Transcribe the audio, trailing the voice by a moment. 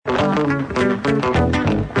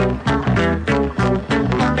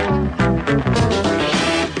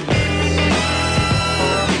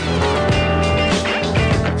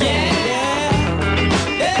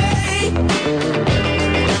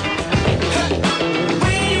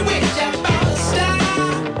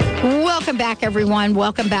back, everyone.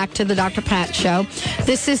 Welcome back to the Dr. Pat Show.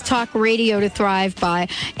 This is Talk Radio to Thrive By.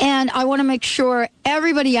 And I want to make sure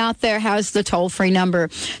everybody out there has the toll-free number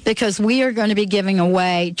because we are going to be giving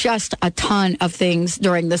away just a ton of things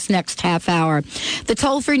during this next half hour. The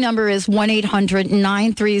toll-free number is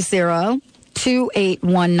 1-800-930-2819,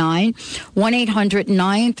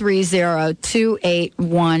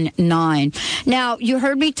 1-800-930-2819. Now, you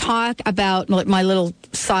heard me talk about my little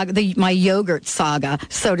saga, my yogurt saga,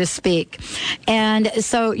 so to speak. And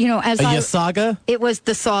so, saga? It was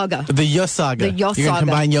the saga. The yo saga. The yo You're going to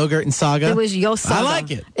combine yogurt and saga? It was yo saga. I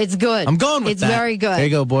like it. It's good. I'm going with it's that. It's very good. There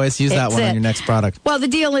you go, boys. Use that one on your next product. Well, the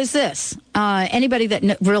deal is this. Anybody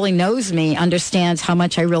that really knows me understands how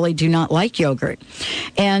much I really do not like yogurt.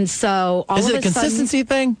 And so all is of it a consistency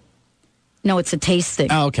thing? No, it's a taste thing.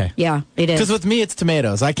 Oh, okay. Yeah, it is. Because with me, it's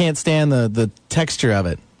tomatoes. I can't stand the texture of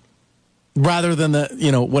it. Rather than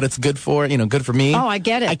what it's good for, good for me. Oh, I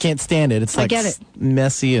get it. I can't stand it. It's like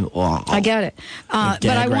messy and I get it. But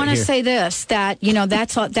I want to say this, that,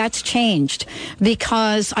 that's changed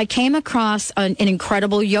because I came across an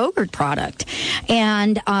incredible yogurt product.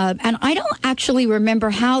 And I don't actually remember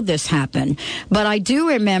how this happened, but I do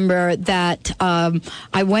remember that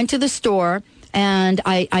I went to the store. And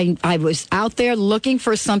I was out there looking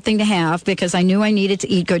for something to have because I knew I needed to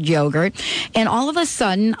eat good yogurt. And all of a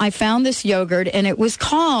sudden, I found this yogurt, and it was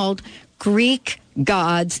called Greek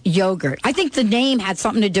God's yogurt. I think the name had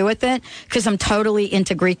something to do with it because I'm totally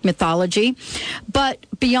into Greek mythology. But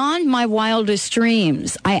beyond my wildest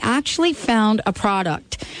dreams, I actually found a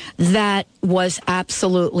product that was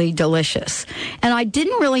absolutely delicious. And I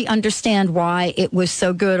didn't really understand why it was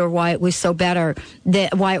so good or why it was so better,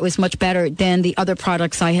 why it was much better than the other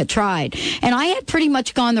products I had tried. And I had pretty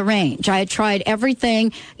much gone the range. I had tried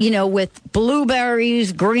everything, with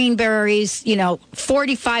blueberries, green berries,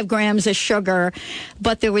 45 grams of sugar.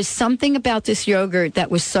 But there was something about this yogurt that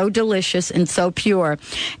was so delicious and so pure.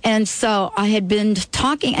 And so I had been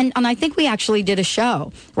talking, and I think we actually did a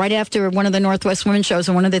show right after one of the Northwest Women shows,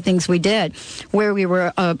 and one of the things we did where we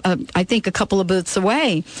were, I think, a couple of booths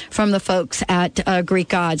away from the folks at Greek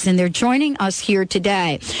Gods, and they're joining us here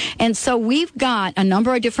today. And so we've got a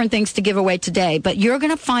number of different things to give away today, but you're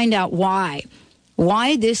going to find out why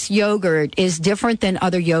this yogurt is different than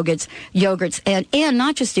other yogurts, and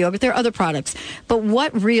not just yogurt, there are other products, but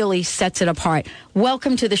what really sets it apart.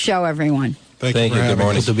 Welcome to the show, everyone. Thank you. Good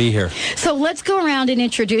morning. Good to be here. So let's go around and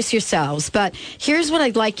introduce yourselves, but here's what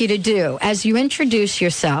I'd like you to do. As you introduce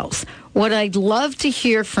yourselves, what I'd love to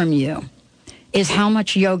hear from you is how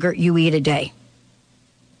much yogurt you eat a day.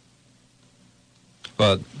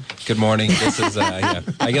 Well, good morning. This is, I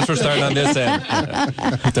guess we're starting on this end.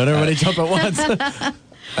 Don't everybody jump at once.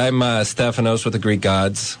 I'm Stephanos with the Greek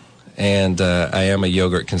Gods, and I am a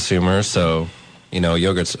yogurt consumer, so,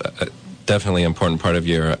 yogurt's definitely an important part of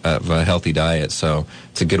a healthy diet, so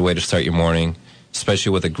it's a good way to start your morning,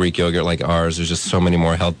 especially with a Greek yogurt like ours. There's just so many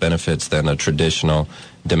more health benefits than a traditional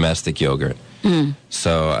domestic yogurt.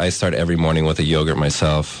 So I start every morning with a yogurt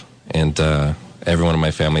myself, and everyone in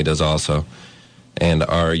my family does also. And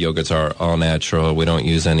our yogurts are all natural. We don't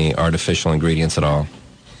use any artificial ingredients at all.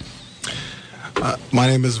 My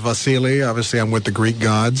name is Vasily. Obviously, I'm with the Greek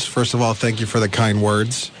Gods. First of all, thank you for the kind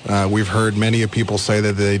words. We've heard many people say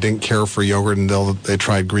that they didn't care for yogurt until they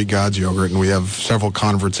tried Greek Gods yogurt, and we have several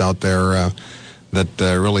converts out there that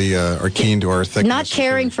really are keen to our thickness. Not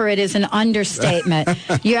caring for it is an understatement.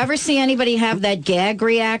 You ever see anybody have that gag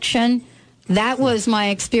reaction? That was my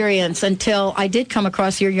experience until I did come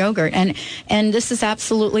across your yogurt, and this is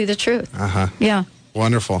absolutely the truth. Yeah.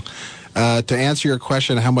 Wonderful. To answer your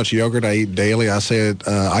question, how much yogurt I eat daily, I say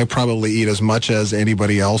I probably eat as much as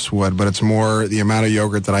anybody else would, but it's more the amount of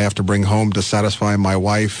yogurt that I have to bring home to satisfy my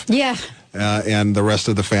wife. Yeah. And the rest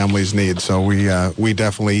of the family's needs. So we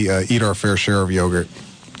definitely eat our fair share of yogurt.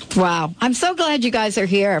 Wow. I'm so glad you guys are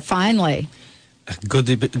here, finally. Good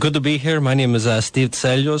to be here. My name is Steve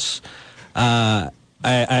Tselios.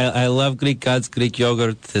 I love Greek Gods, Greek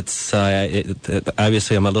yogurt. It's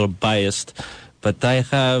obviously I'm a little biased, but I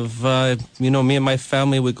have, me and my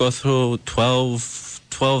family, we go through 12,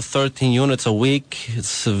 13 units a week.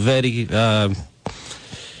 It's very,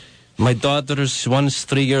 my daughter, one's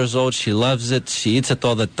 3 years old. She loves it. She eats it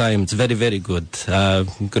all the time. It's very, very good.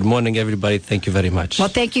 Good morning, everybody. Thank you very much. Well,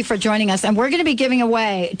 thank you for joining us. And we're going to be giving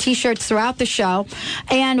away T-shirts throughout the show.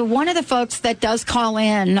 And one of the folks that does call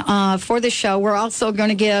in for the show, we're also going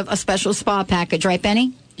to give a special spa package. Right,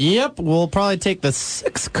 Benny? Yep, we'll probably take the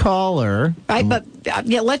 6th caller. Right, but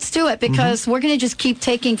let's do it because we're going to just keep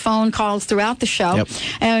taking phone calls throughout the show. Yep.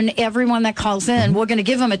 And everyone that calls in, we're going to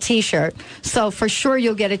give them a T-shirt. So for sure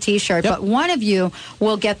you'll get a T-shirt. Yep. But one of you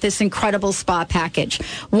will get this incredible spa package.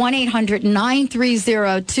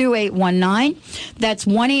 1-800-930-2819. That's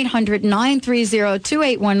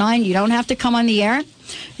 1-800-930-2819. You don't have to come on the air.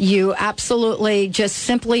 You absolutely just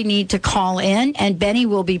simply need to call in, and Benny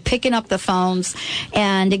will be picking up the phones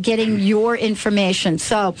and getting your information.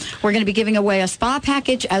 So we're going to be giving away a spa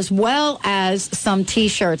package as well as some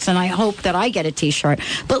T-shirts, and I hope that I get a T-shirt.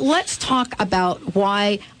 But let's talk about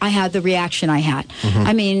why I had the reaction I had.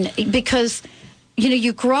 I mean, because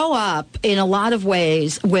you grow up in a lot of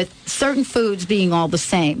ways with certain foods being all the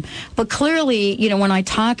same. But clearly, when I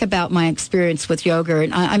talk about my experience with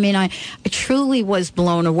yogurt, I truly was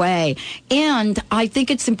blown away. And I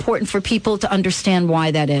think it's important for people to understand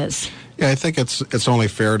why that is. Yeah, I think it's only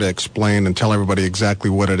fair to explain and tell everybody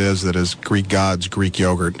exactly what it is that is Greek Gods Greek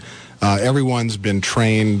yogurt. Everyone's been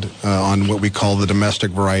trained on what we call the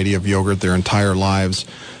domestic variety of yogurt their entire lives.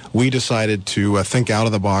 We decided to think out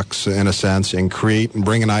of the box, in a sense, and create and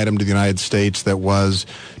bring an item to the United States that was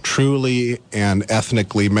truly and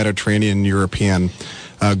ethnically Mediterranean European.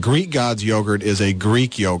 Greek Gods yogurt is a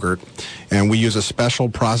Greek yogurt, and we use a special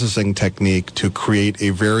processing technique to create a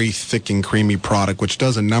very thick and creamy product, which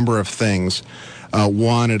does a number of things.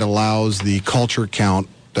 One, it allows the culture count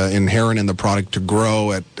inherent in the product to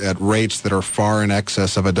grow at rates that are far in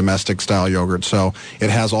excess of a domestic-style yogurt. So it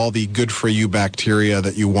has all the good-for-you bacteria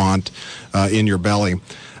that you want in your belly.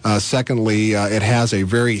 Secondly, it has a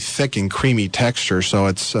very thick and creamy texture. So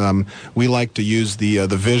it's we like to use the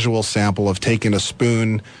visual sample of taking a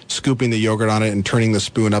spoon, scooping the yogurt on it, and turning the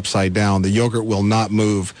spoon upside down. The yogurt will not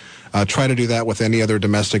move. Try to do that with any other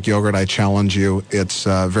domestic yogurt. I challenge you. It's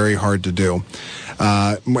very hard to do.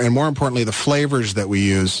 And more importantly, the flavors that we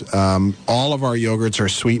use. All of our yogurts are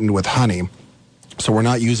sweetened with honey. So we're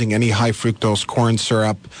not using any high fructose corn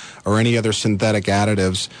syrup or any other synthetic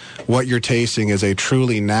additives. What you're tasting is a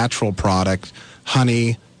truly natural product: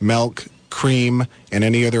 honey, milk, cream, and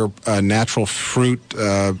any other natural fruit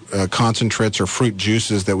concentrates or fruit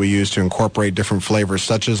juices that we use to incorporate different flavors,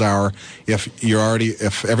 such as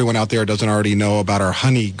if everyone out there doesn't already know about our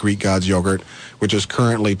honey Greek Gods yogurt, which is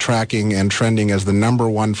currently tracking and trending as the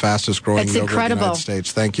 #1 fastest growing yogurt in the United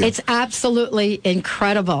States. Thank you. It's absolutely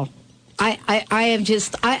incredible. I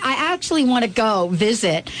actually want to go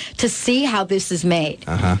visit to see how this is made.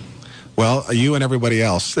 Well, you and everybody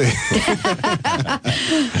else.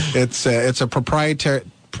 It's a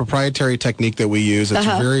proprietary technique that we use. It's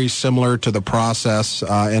very similar to the process,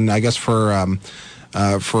 and I guess for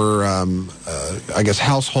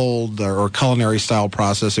household or culinary style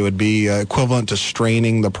process, it would be equivalent to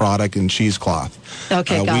straining the product in cheesecloth.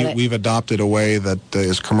 Okay, got it. We've adopted a way that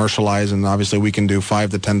is commercialized, and obviously we can do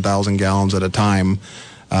 5,000 to 10,000 gallons at a time,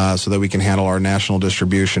 so that we can handle our national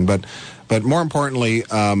distribution. But more importantly,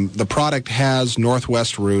 the product has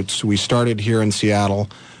Northwest roots. We started here in Seattle.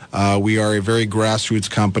 We are a very grassroots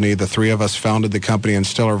company. The three of us founded the company and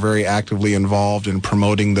still are very actively involved in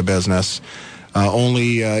promoting the business.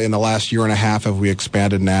 Only in the last year and a half have we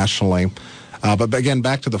expanded nationally. But again,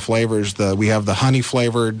 back to the flavors. We have the honey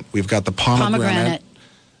flavored. We've got the pomegranate.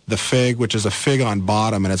 The fig, which is a fig on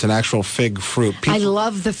bottom, and it's an actual fig fruit. I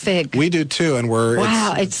love the fig. We do too, and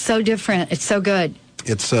it's so different. It's so good.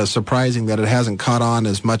 It's surprising that it hasn't caught on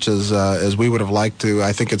as much as we would have liked to.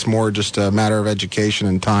 I think it's more just a matter of education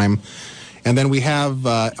and time. And then we have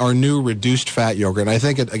our new reduced fat yogurt. And I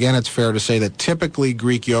think, it's fair to say that typically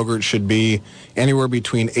Greek yogurt should be anywhere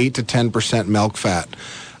between 8 to 10% milk fat.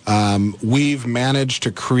 We've managed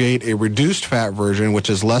to create a reduced fat version, which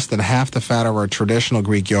is less than half the fat of our traditional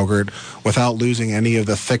Greek yogurt without losing any of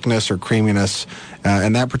the thickness or creaminess.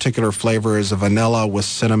 And that particular flavor is a vanilla with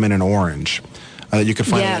cinnamon and orange. You can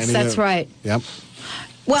find Yes, that's right. Yep.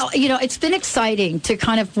 Well, it's been exciting to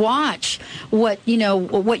kind of watch what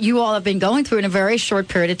you all have been going through in a very short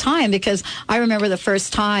period of time, because I remember the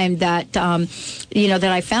first time that, that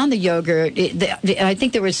I found the yogurt, I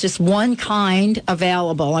think there was just one kind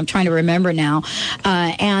available. I'm trying to remember now.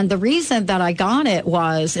 And the reason that I got it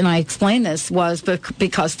was, and I explained this, was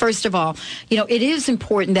because, first of all, it is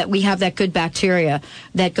important that we have that good bacteria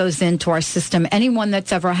that goes into our system. Anyone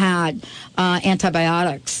that's ever had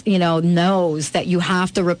antibiotics, knows that you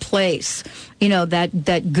have to replace,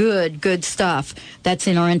 that good stuff that's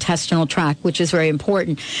in our intestinal tract, which is very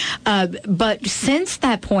important. But since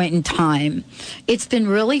that point in time, it's been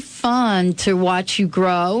really fun to watch you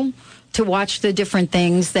grow, to watch the different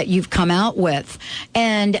things that you've come out with,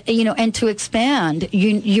 and and to expand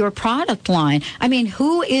your product line. I mean,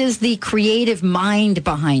 who is the creative mind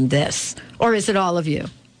behind this, or is it all of you?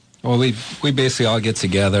 Well, we basically all get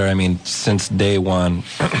together. I mean, since day one,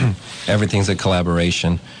 everything's a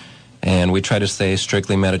collaboration, and we try to stay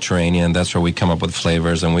strictly Mediterranean. That's where we come up with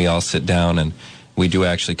flavors, and we all sit down and we do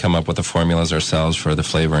actually come up with the formulas ourselves for the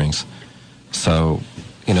flavorings. So,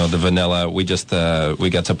 the vanilla, we got to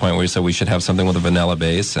a point where we said we should have something with a vanilla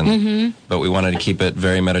base, and but we wanted to keep it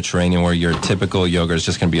very Mediterranean, where your typical yogurt is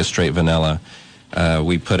just going to be a straight vanilla.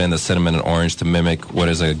 We put in the cinnamon and orange to mimic what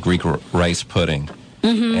is a Greek rice pudding,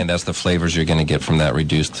 and that's the flavors you're going to get from that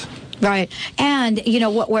reduced. Right. And,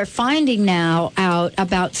 what we're finding now out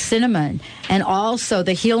about cinnamon, and also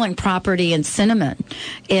the healing property in cinnamon,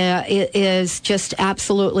 is just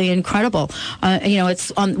absolutely incredible.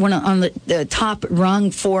 It's on the top rung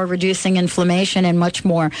for reducing inflammation and much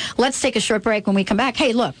more. Let's take a short break. When we come back,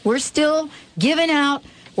 hey, look, we're still giving out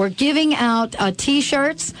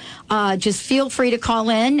T-shirts. Just feel free to call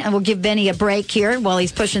in, and we'll give Benny a break here while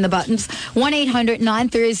he's pushing the buttons.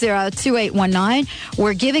 1-800-930-2819.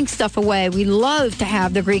 We're giving stuff away. We love to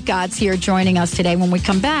have the Greek gods here joining us today. When we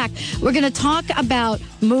come back, we're going to talk about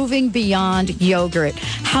moving beyond yogurt,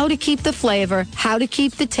 how to keep the flavor, how to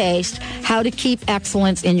keep the taste, how to keep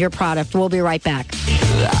excellence in your product. We'll be right back.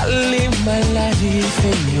 I live my life in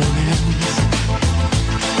your hands.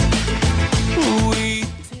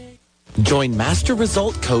 Join Master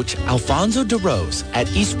Result Coach Alfonso DeRose at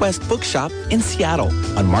East West Bookshop in Seattle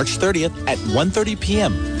on March 30th at 1:30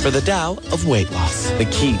 p.m. for the Tao of Weight Loss. The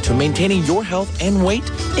key to maintaining your health and weight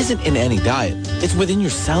isn't in any diet. It's within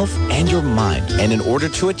yourself and your mind. And in order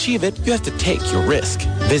to achieve it, you have to take your risk.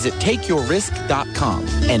 Visit takeyourrisk.com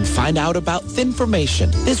and find out about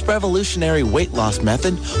Thinformation. This revolutionary weight loss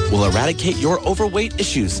method will eradicate your overweight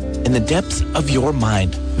issues in the depths of your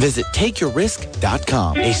mind. Visit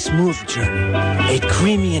takeyourrisk.com. A smooth journey, a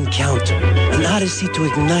creamy encounter, an odyssey to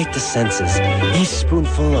ignite the senses. Each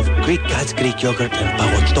spoonful of Greek God's Greek yogurt and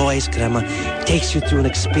Pavoto ice crema takes you through an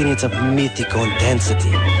experience of mythical intensity.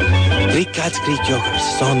 Greek God's Greek yogurt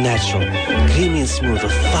is so natural, creamy and smooth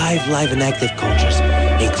with 5 live and active cultures,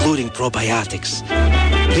 including probiotics.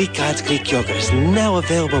 Greek God's Greek yogurt is now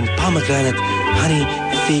available in pomegranate, honey,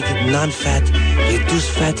 fig, non-fat, reduced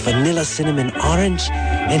fat, vanilla, cinnamon, orange,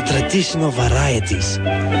 and traditional varieties.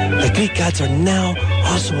 The Greek gods are now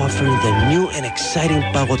also offering the new and exciting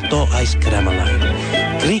Pavoto Ice Crema line.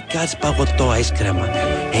 Greek Gods Pavoto Ice Crema,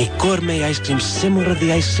 a gourmet ice cream similar to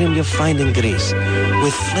the ice cream you'll find in Greece,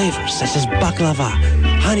 with flavors such as baklava,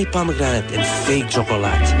 honey pomegranate, and fig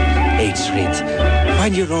chocolate. Age-read.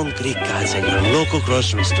 Find your own Greek Gods at your local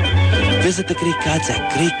grocery store. Visit the Greek Gods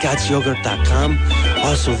at GreekGodsYogurt.com.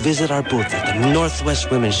 Also visit our booth at the Northwest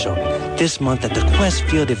Women's Show this month at the Quest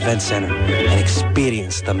Field Event Center and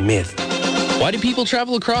experience the myth. Why do people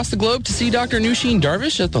travel across the globe to see Dr. Nusheen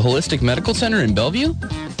Darvish at the Holistic Medical Center in Bellevue?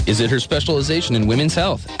 Is it her specialization in women's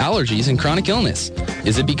health, allergies, and chronic illness?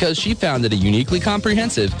 Is it because she founded a uniquely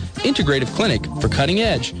comprehensive, integrative clinic for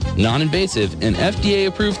cutting-edge, non-invasive, and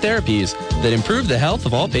FDA-approved therapies that improve the health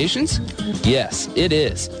of all patients? Yes, it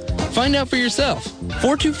is. Find out for yourself.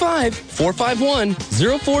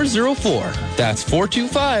 425-451-0404. That's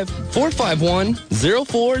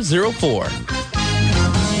 425-451-0404.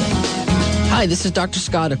 Hi, this is Dr.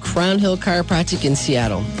 Scott of Crown Hill Chiropractic in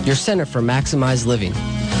Seattle, your center for maximized living.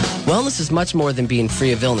 Wellness is much more than being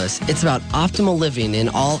free of illness. It's about optimal living in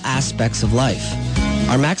all aspects of life.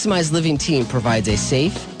 Our Maximized Living team provides a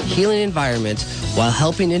safe, healing environment while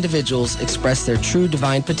helping individuals express their true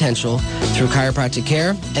divine potential through chiropractic care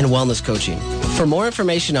and wellness coaching. For more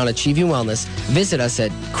information on achieving wellness, visit us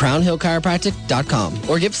at crownhillchiropractic.com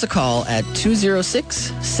or give us a call at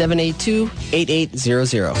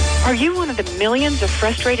 206-782-8800. Are you one of the millions of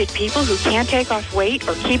frustrated people who can't take off weight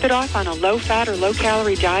or keep it off on a low-fat or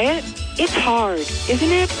low-calorie diet? It's hard,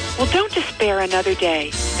 isn't it? Well, don't despair another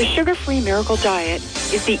day. The Sugar-Free Miracle Diet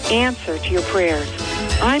is the answer to your prayers.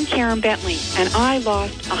 I'm Karen Bentley, and I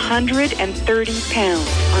lost 130 pounds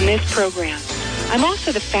on this program. I'm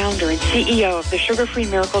also the founder and CEO of the Sugar-Free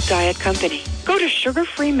Miracle Diet Company. Go to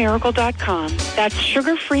sugarfreemiracle.com, that's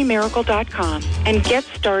sugarfreemiracle.com, and get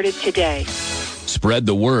started today. Spread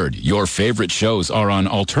the word. Your favorite shows are on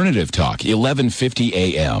Alternative Talk, 1150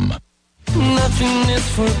 AM. Nothing is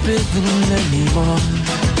forbidden anymore.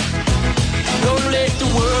 Don't let the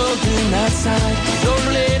world in outside.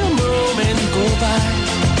 Don't let a moment go by.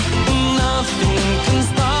 Nothing can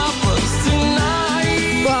stop us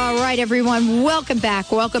tonight. All right, everyone. Welcome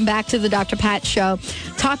back. Welcome back to the Dr. Pat Show.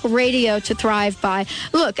 Talk radio to thrive by.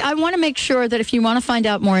 Look, I want to make sure that if you want to find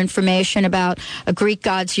out more information about a Greek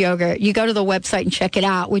Gods yogurt, you go to the website and check it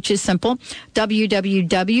out, which is simple,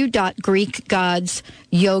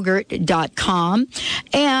 www.greekgodsyogurt.com,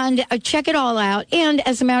 and check it all out. And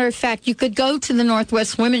as a matter of fact, you could go to the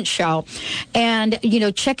Northwest Women's Show and,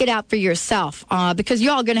 check it out for yourself, because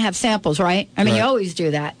you're all going to have samples, right? I mean, You always do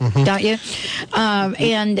that, don't you?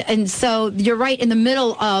 And so you're right in the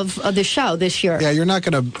middle of the show this year. Yeah, you're not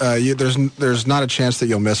going to, there's not a chance that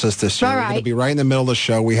you'll miss us this year. All right. We're going to be right in the middle of the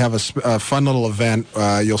show. We have a fun little event.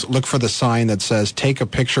 You'll look for the sign that says, take a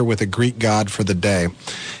picture with a Greek god for the day.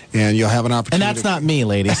 And you'll have an opportunity. And that's not me,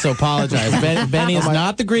 ladies, so apologize. Benny is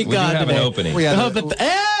not the Greek god have today. An opening.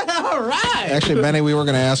 All right. Actually, Benny, we were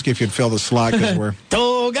going to ask you if you'd fill the slot because we're...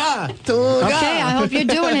 Toga. Okay, I hope you're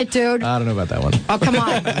doing it, dude. I don't know about that one. Oh, come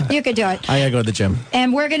on. You can do it. I got to go to the gym.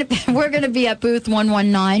 And we're gonna be at booth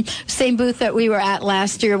 119, same booth that we were at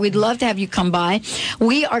last year. We'd love to have you come by.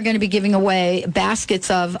 We are going to be giving away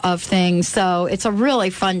baskets of things, so it's a really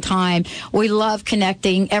fun time. We love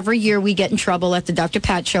connecting. Every year we get in trouble at the Dr.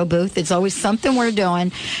 Pat Show booth. It's always something we're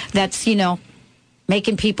doing that's,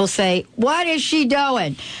 making people say, what is she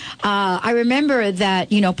doing? I remember that,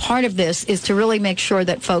 part of this is to really make sure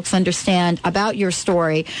that folks understand about your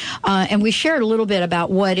story. And we shared a little bit about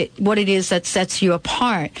what it is that sets you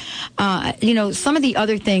apart. Some of the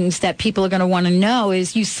other things that people are going to want to know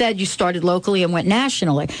is you said you started locally and went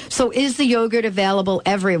nationally. So is the yogurt available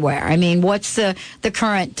everywhere? I mean, what's the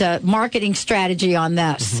current marketing strategy on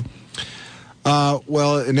this?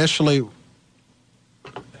 Well, initially...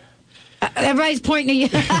 Everybody's pointing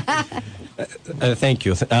at you. Thank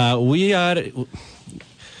you. We are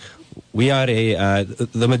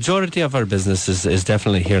the majority of our business is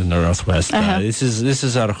definitely here in the Northwest. This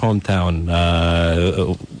is our hometown.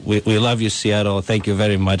 We love you, Seattle. Thank you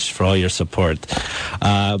very much for all your support.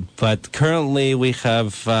 But currently we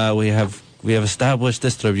have established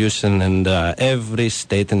distribution in every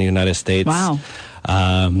state in the United States. Wow.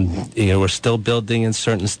 We're still building in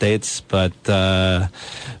certain states, but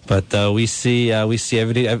we see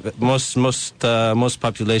most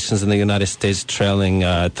populations in the United States trailing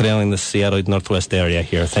the Seattle Northwest area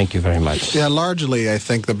here. Thank you very much. Yeah, largely, I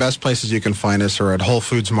think the best places you can find us are at Whole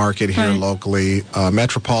Foods Market here locally,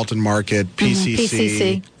 Metropolitan Market,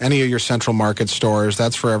 PCC, any of your central market stores.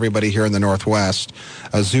 That's for everybody here in the Northwest.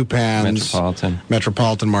 Zupans,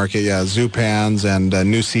 Metropolitan Market, Zupans, and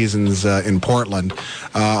New Seasons in Portland.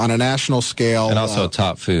 On a national scale, and also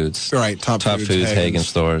Top Foods, right? Top Foods, Hagen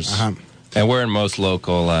stores, and we're in most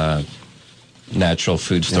local natural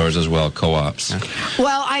food stores as well, co-ops.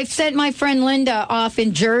 Well, I've sent my friend Linda off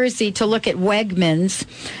in Jersey to look at Wegmans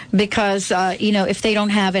because, if they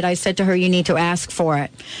don't have it, I said to her, you need to ask for it.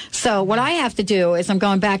 So what I have to do is I'm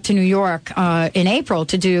going back to New York in April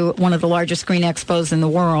to do one of the largest green expos in the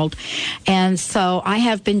world. And so I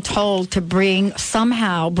have been told to bring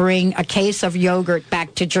a case of yogurt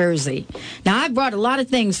back to Jersey. Now, I brought a lot of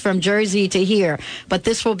things from Jersey to here, but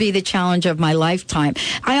this will be the challenge of my lifetime.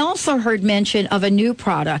 I also heard mention of a new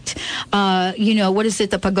product. What is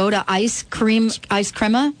it? The Pagoda ice crema?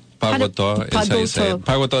 Pagoda is how you say it.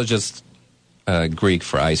 Pagoda is just Greek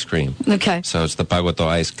for ice cream. Okay. So it's the Pagoda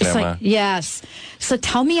ice crema. Yes. So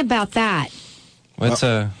tell me about that.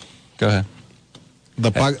 Go ahead. The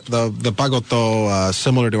Pagoto,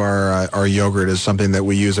 similar to our yogurt, is something that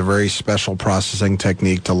we use a very special processing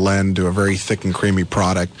technique to lend to a very thick and creamy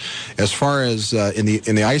product. As far as in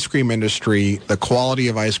the ice cream industry, the quality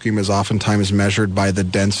of ice cream is oftentimes measured by the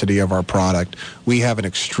density of our product. We have an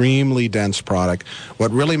extremely dense product. What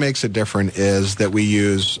really makes it different is that we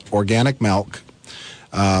use organic milk,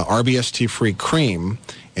 RBST-free cream,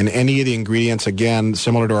 and any of the ingredients, again,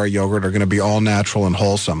 similar to our yogurt, are going to be all natural and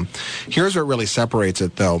wholesome. Here's what really separates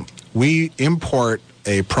it, though. We import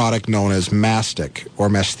a product known as mastic or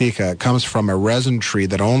mastika. It comes from a resin tree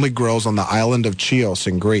that only grows on the island of Chios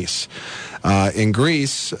in Greece. In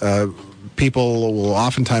Greece, people will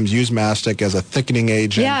oftentimes use mastic as a thickening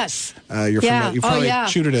agent. Yes. You probably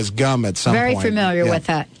chewed it as gum at some point. Very familiar with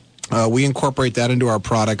that. We incorporate that into our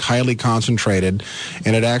product, highly concentrated,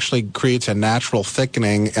 and it actually creates a natural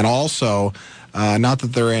thickening. And also, not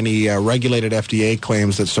that there are any regulated FDA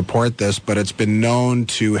claims that support this, but it's been known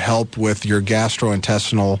to help with your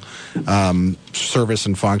gastrointestinal service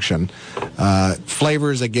and function.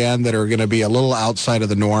 Flavors, again, that are going to be a little outside of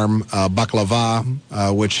the norm.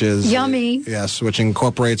 Baklava, which is... Yummy. Yes, which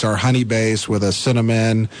incorporates our honey base with a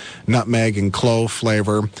cinnamon, nutmeg, and clove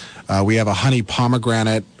flavor. We have a honey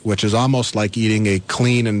pomegranate, which is almost like eating a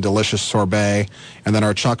clean and delicious sorbet. And then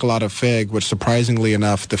our chocolate fig, which surprisingly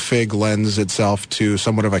enough, the fig lends itself to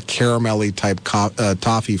somewhat of a caramelly type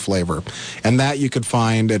toffee flavor. And that you could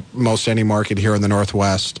find at most any market here in the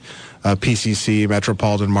Northwest, PCC,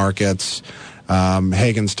 Metropolitan Markets,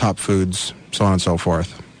 Hagen's Top Foods, so on and so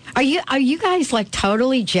forth. Are you guys like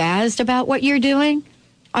totally jazzed about what you're doing?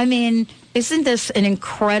 I mean, isn't this an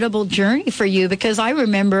incredible journey for you? Because I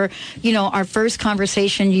remember, our first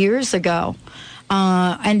conversation years ago,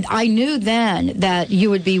 and I knew then that you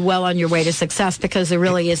would be well on your way to success because there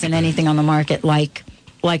really isn't anything on the market like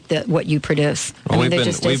what you produce. Well,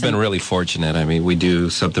 we've been really fortunate. I mean, we do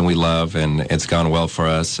something we love, and it's gone well for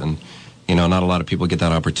us. And not a lot of people get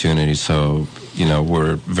that opportunity. So,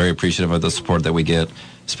 we're very appreciative of the support that we get,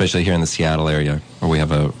 especially here in the Seattle area, where we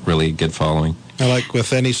have a really good following. Like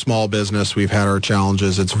with any small business, we've had our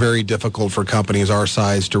challenges. It's very difficult for companies our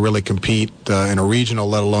size to really compete in a regional,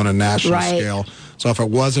 let alone a national scale. So if it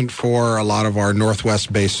wasn't for a lot of our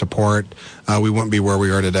Northwest-based support, we wouldn't be where we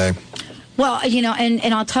are today. Well,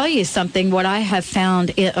 and I'll tell you something, what I have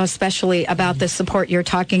found, especially about the support you're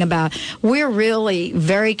talking about, we're really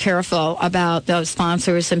very careful about those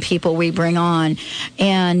sponsors and people we bring on.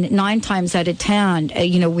 And 9 times out of 10,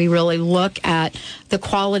 we really look at the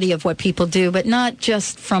quality of what people do, but not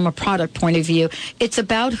just from a product point of view. It's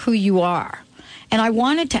about who you are. And I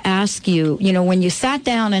wanted to ask you, when you sat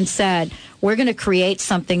down and said, we're going to create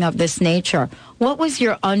something of this nature, what was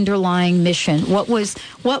your underlying mission? What was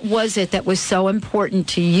it that was so important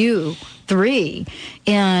to you three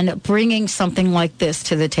in bringing something like this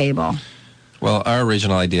to the table? Well, our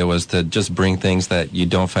original idea was to just bring things that you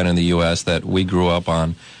don't find in the U.S. that we grew up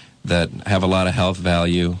on, that have a lot of health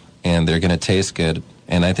value, and they're going to taste good.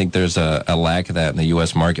 And I think there's a lack of that in the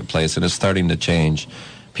U.S. marketplace, and it's starting to change.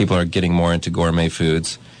 People are getting more into gourmet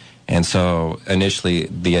foods. And so initially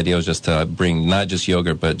the idea was just to bring not just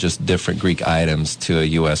yogurt, but just different Greek items to a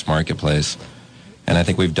U.S. marketplace. And I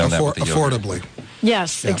think we've done that with the yogurt. Affordably.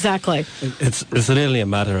 Yes, exactly. It's really a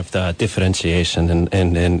matter of the differentiation.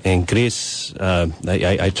 And in Greece,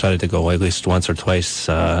 I try to go at least once or twice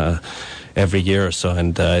every year or so.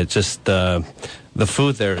 And the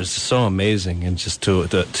food there is so amazing. And just to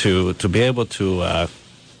be able to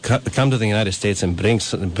come to the United States and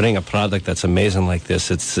bring a product that's amazing like this,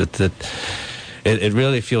 it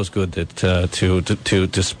really feels good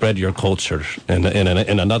to spread your culture in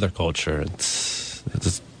another culture.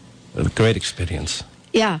 It's a great experience.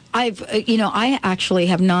 Yeah, I actually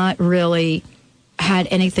have not really had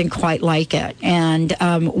anything quite like it. And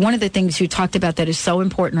one of the things you talked about that is so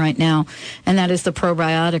important right now, and that is the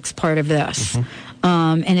probiotics part of this. Mm-hmm.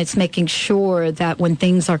 And it's making sure that when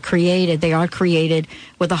things are created, they are created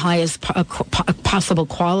with the highest possible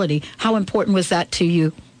quality. How important was that to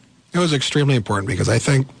you? It was extremely important because I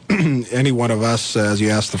think any one of us, as you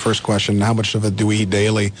asked the first question, how much of it do we eat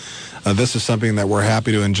daily? This is something that we're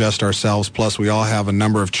happy to ingest ourselves. Plus, we all have a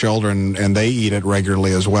number of children, and they eat it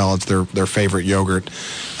regularly as well. It's their favorite yogurt.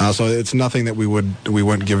 So it's nothing that we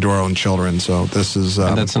wouldn't give to our own children. So this is...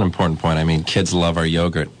 and that's an important point. I mean, kids love our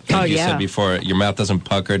yogurt. You said before, your mouth doesn't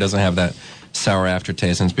pucker, doesn't have that sour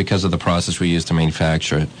aftertaste, and it's because of the process we use to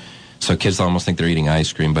manufacture it. So kids almost think they're eating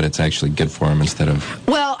ice cream, but it's actually good for them instead of...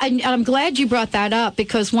 Well, I'm glad you brought that up,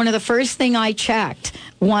 because one of the first thing I checked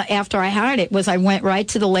after I had it was I went right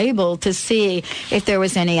to the label to see if there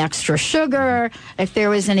was any extra sugar, if there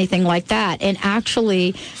was anything like that. And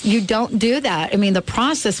actually, you don't do that. I mean, the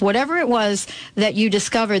process, whatever it was that you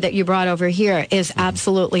discovered that you brought over here, is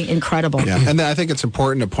absolutely incredible. Yeah, and I think it's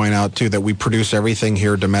important to point out, too, that we produce everything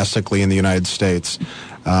here domestically in the United States.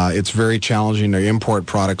 It's very challenging to import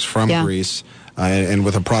products from Greece, and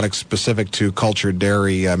with a product specific to cultured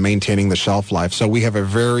dairy, maintaining the shelf life. So we have a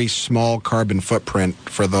very small carbon footprint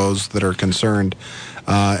for those that are concerned.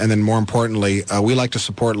 And then more importantly, we like to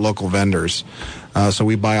support local vendors. So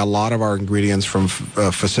we buy a lot of our ingredients from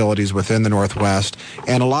facilities within the Northwest.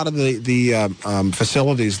 And a lot of the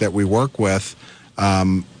facilities that we work with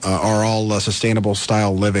are all sustainable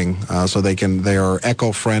style living, so they are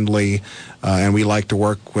eco-friendly, and we like to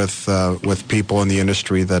work with people in the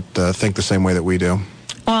industry that think the same way that we do.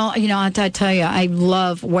 Well, I tell you, I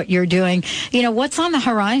love what you're doing. What's on the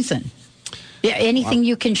horizon? Anything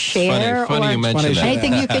you can share? Funny you mentioned that.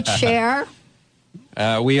 Anything you could share?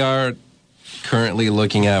 We are currently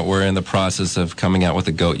we're in the process of coming out with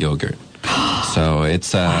a goat yogurt. So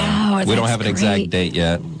it's we don't have an exact date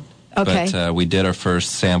yet. Okay. But we did our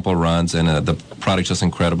first sample runs, and the product's just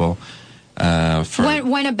incredible.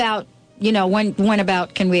 When about when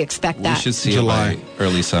about can we expect that? We should see July. It by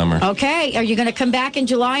early summer. Okay. Are you going to come back in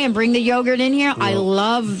July and bring the yogurt in here? I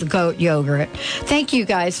love the goat yogurt. Thank you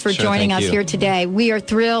guys for joining us here today. We are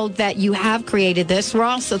thrilled that you have created this. We're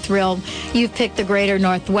also thrilled you've picked the Greater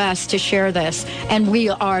Northwest to share this. And we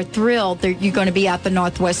are thrilled that you're going to be at the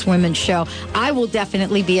Northwest Women's Show. I will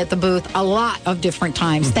definitely be at the booth a lot of different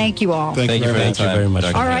times. Thank you all. Thank you very much.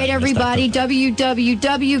 All right, everybody.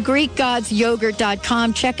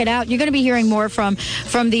 www.greekgodsyogurt.com. Check it out. You're going to be hearing more from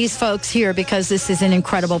these folks here because this is an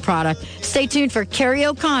incredible product. Stay tuned for Carrie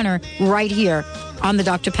O'Connor right here on the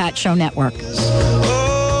Dr. Pat Show Network.